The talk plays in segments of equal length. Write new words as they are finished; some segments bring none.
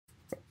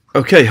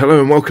Okay, hello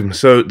and welcome.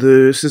 So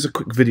this is a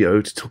quick video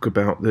to talk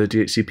about the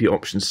DHCP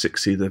option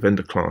 60, the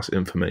vendor class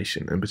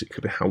information, and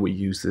particularly how we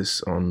use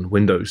this on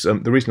Windows.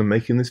 The reason I'm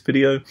making this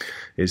video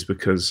is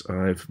because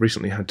I've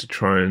recently had to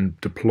try and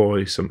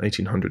deploy some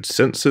 1800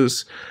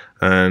 sensors,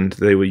 and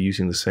they were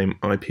using the same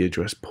IP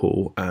address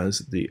pool as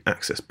the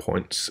access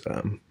points.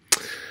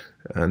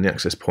 And the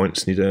access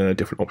points need a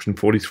different option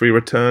 43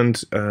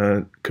 returned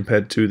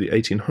compared to the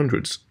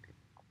 1800s.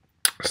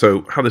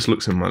 So how this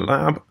looks in my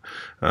lab,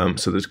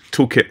 so there's a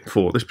toolkit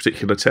for this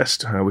particular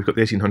test. We've got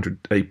the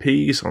 1800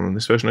 APs on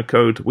this version of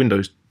code,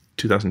 Windows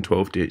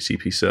 2012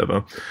 DHCP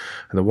server,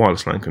 and the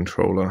wireless LAN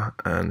controller,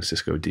 and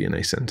Cisco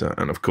DNA Center,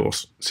 and of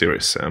course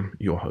Sirius Sam,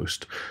 your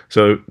host.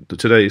 So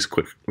today's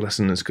quick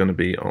lesson is going to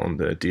be on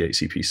the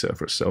DHCP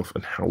server itself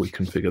and how we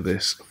configure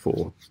this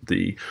for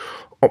the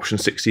option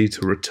 60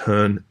 to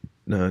return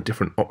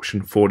different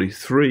option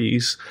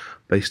 43s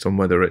based on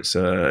whether it's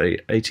a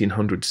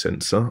 1800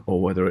 sensor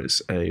or whether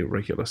it's a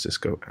regular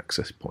Cisco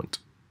access point.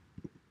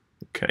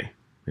 Okay,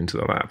 into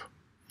the lab.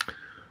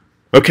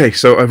 Okay,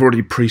 so I've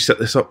already preset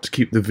this up to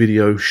keep the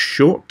video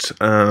short.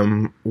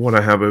 What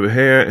I have over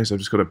here is I've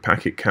just got a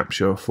packet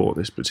capture for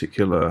this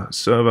particular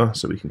server,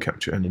 so we can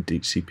capture any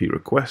DHCP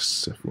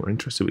requests. If we're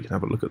interested, we can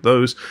have a look at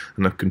those.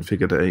 And I've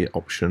configured a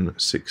option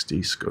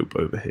 60 scope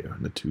over here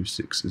in the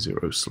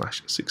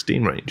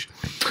 260/16 range.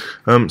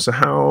 So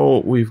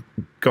how we've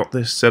got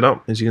this set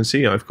up, as you can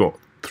see, I've got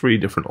 3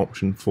 different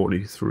option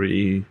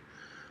 43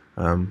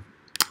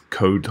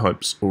 code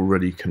types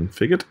already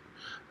configured.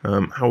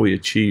 How we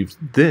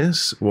achieved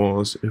this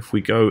was if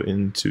we go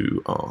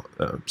into our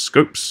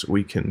scopes,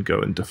 we can go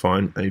and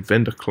define a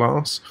vendor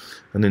class,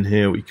 and in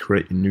here we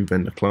create a new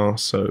vendor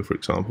class. So for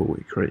example,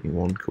 we're creating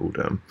one called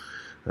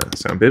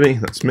Sambibi,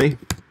 that's me.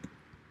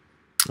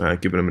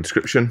 Giving them a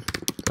description,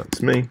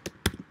 that's me.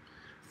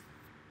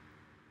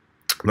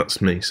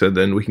 That's me. So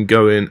then we can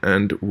go in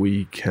and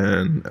we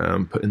can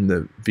put in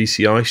the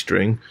VCI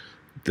string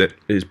that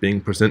is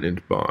being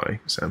presented by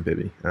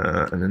Sambibi,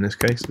 and in this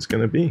case it's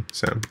going to be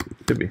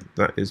Sambibi.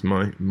 That is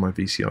my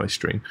VCI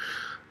string.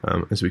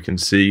 As we can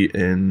see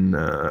in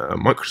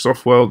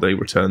Microsoft world, they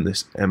return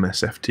this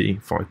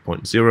MSFT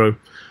 5.0,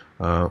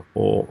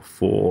 or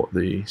for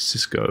the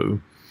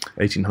Cisco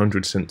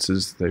 1800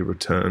 sensors they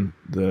return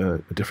a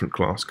different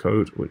class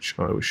code, which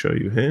I will show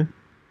you here.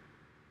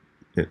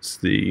 It's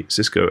the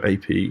Cisco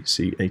AP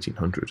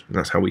C1800, and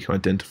that's how we can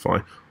identify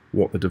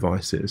what the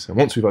device is. And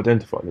once we've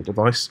identified the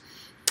device,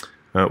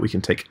 we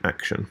can take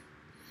action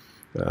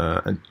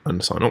and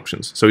assign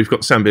options. So we've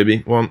got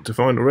Sambibi one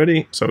defined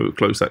already, so we'll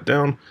close that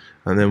down,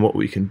 and then what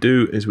we can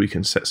do is we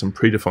can set some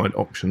predefined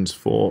options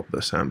for the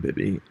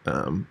Sambibi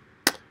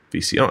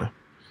VCI.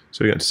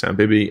 So we go to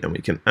Sambibi and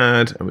we can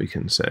add, and we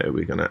can say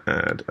we're going to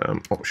add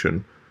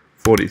option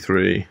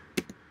 43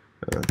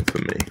 for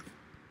me,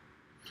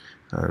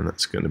 and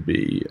that's going to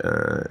be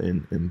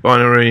in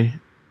binary.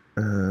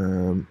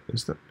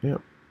 Is that, yeah,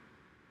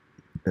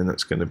 and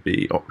that's going to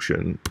be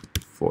option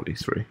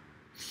 43.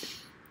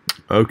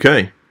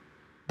 Okay,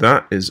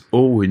 that is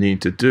all we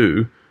need to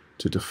do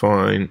to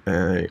define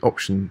a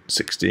option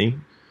 60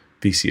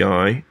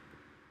 VCI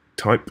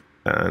type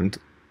and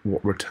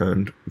what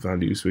returned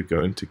values we're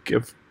going to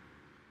give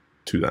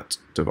to that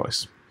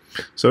device.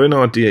 So in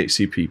our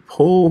DHCP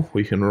pool,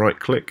 we can right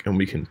click and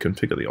we can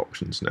configure the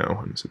options now,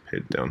 and it's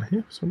appeared down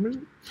here for some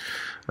reason.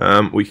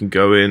 We can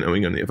go in and we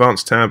go in the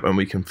advanced tab and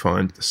we can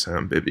find the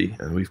Sambibi,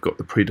 and we've got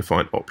the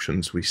predefined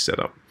options we set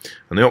up.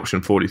 And the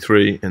option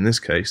 43 in this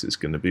case is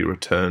going to be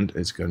returned,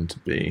 is going to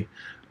be,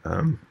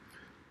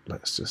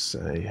 let's just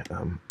say,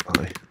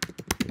 I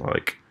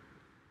like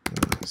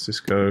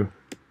Cisco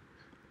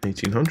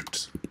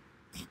 1800s,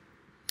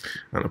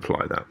 and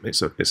apply that.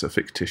 It's a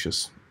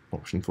fictitious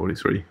option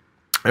 43.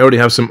 I already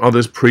have some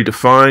others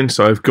predefined,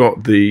 so I've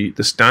got the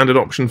standard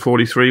option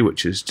 43,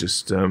 which is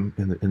just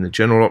in the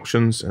general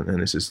options, and then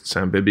this is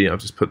Sambibi.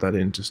 I've just put that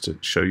in just to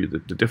show you the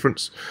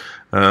difference.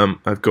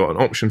 I've got an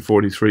option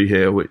 43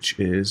 here, which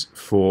is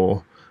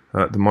for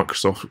the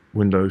Microsoft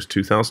Windows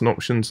 2000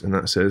 options, and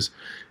that says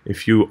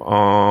if you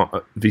are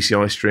a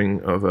VCI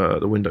string of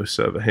the Windows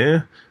server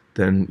here,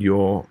 then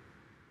your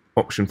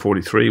option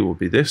 43 will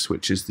be this,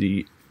 which is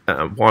the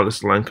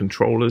wireless LAN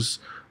controller's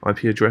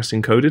IP address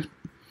encoded.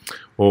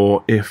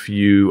 Or if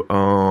you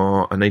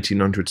are an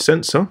 1800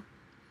 sensor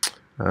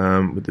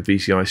with the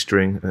VCI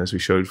string, as we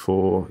showed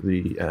for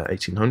the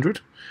 1800,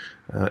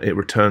 it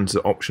returns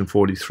the option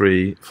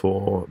 43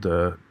 for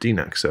the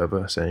DNAC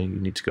server, saying you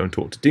need to go and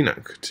talk to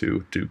DNAC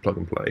to do plug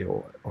and play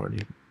or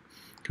any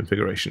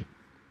configuration.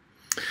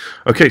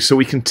 Okay, so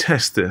we can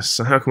test this.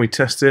 So how can we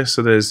test this?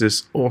 So there's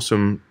this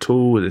awesome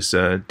tool, this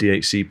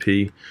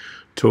DHCP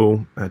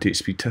tool,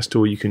 DHCP test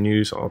tool you can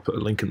use. I'll put a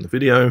link in the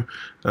video,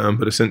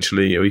 but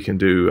essentially we can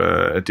do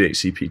a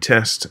DHCP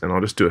test, and I'll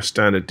just do a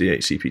standard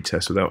DHCP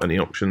test without any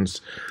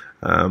options,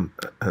 and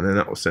then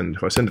that will send,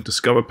 if I send a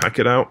discover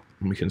packet out,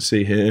 and we can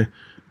see here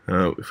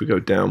If we go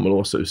down, we'll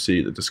also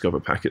see the Discover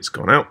packet's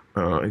gone out.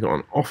 I got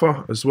an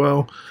offer as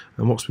well,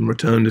 and what's been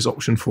returned is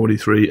option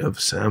 43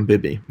 of Sam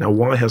Bibby. Now,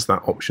 why has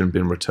that option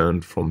been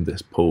returned from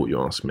this pool, you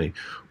ask me,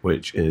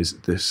 which is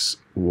this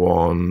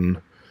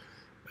one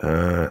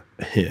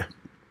here,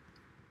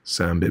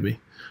 Sam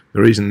Bibby.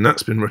 The reason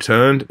that's been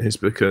returned is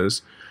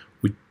because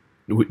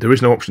there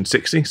is no option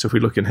 60, so if we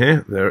look in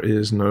here, there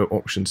is no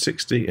option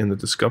 60 in the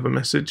Discover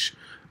message.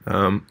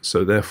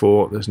 So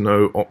therefore there's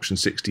no option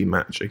 60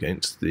 match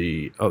against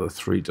the other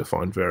 3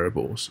 defined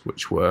variables,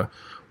 which were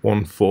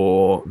one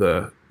for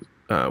the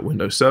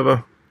Windows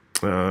Server,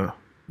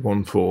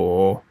 one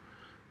for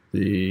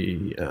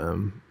the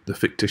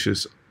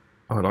fictitious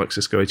I like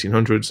Cisco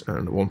 1800s,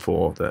 and one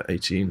for the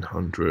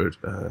 1800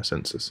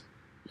 sensors.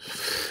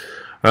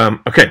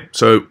 Okay,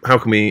 so how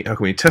can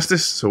we test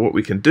this? So what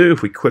we can do,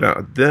 if we quit out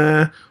of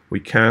there, we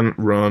can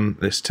run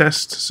this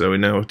test. So we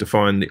now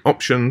define the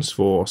options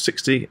for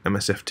 60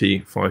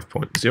 MSFT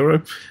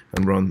 5.0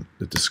 and run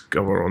the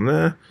Discover on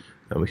there,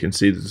 and we can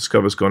see the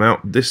Discover's gone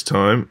out. This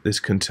time this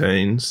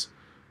contains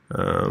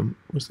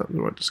was that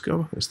the right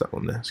Discover? It's that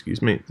one there,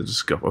 excuse me, the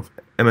Discover of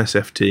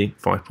MSFT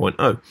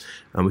 5.0,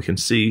 and we can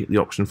see the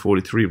option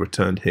 43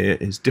 returned here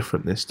is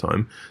different this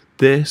time.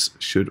 This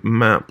should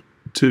map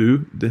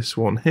to this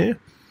one here.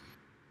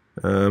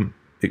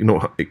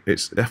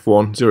 It's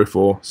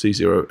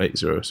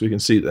F104C080, so you can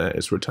see there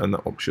it's returned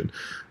that option,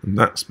 and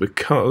that's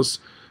because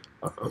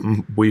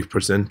we've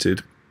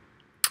presented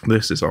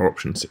this is our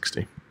option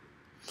 60.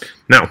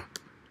 Now,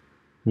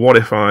 what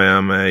if I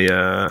am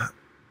a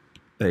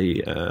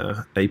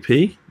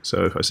AP?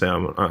 So if I say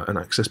I'm an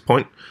access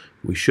point,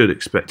 we should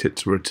expect it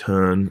to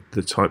return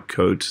the type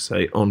code to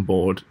say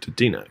onboard to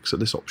DNAC. So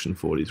this option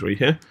 43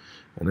 here,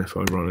 and if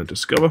I run a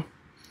Discover,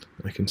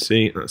 I can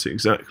see that's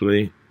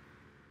exactly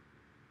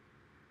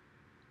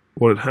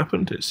what had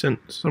happened. It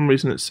sent, for some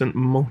reason, it sent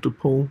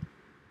multiple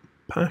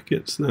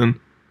packets. Then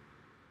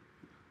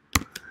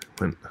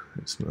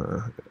let's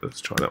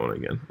try that one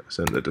again.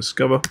 Send the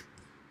Discover.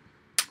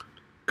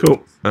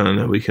 Cool, and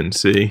now we can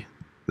see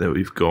that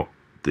we've got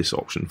this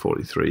option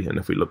 43. And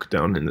if we look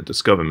down in the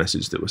Discover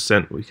message that was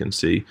sent, we can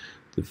see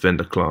the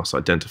vendor class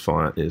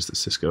identifier is the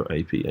Cisco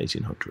AP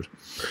 1800.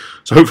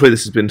 So hopefully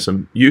this has been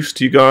some use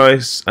to you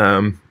guys.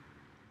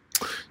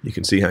 You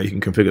can see how you can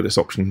configure this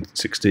option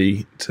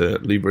 60 to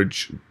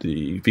leverage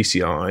the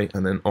VCI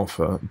and then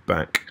offer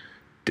back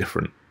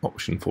different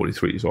option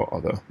 43s or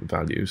other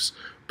values.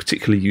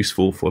 Particularly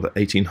useful for the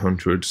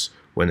 1800s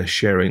when they're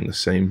sharing the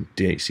same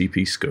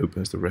DHCP scope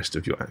as the rest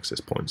of your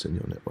access points in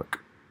your network.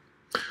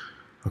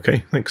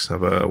 Okay, thanks.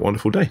 Have a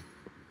wonderful day.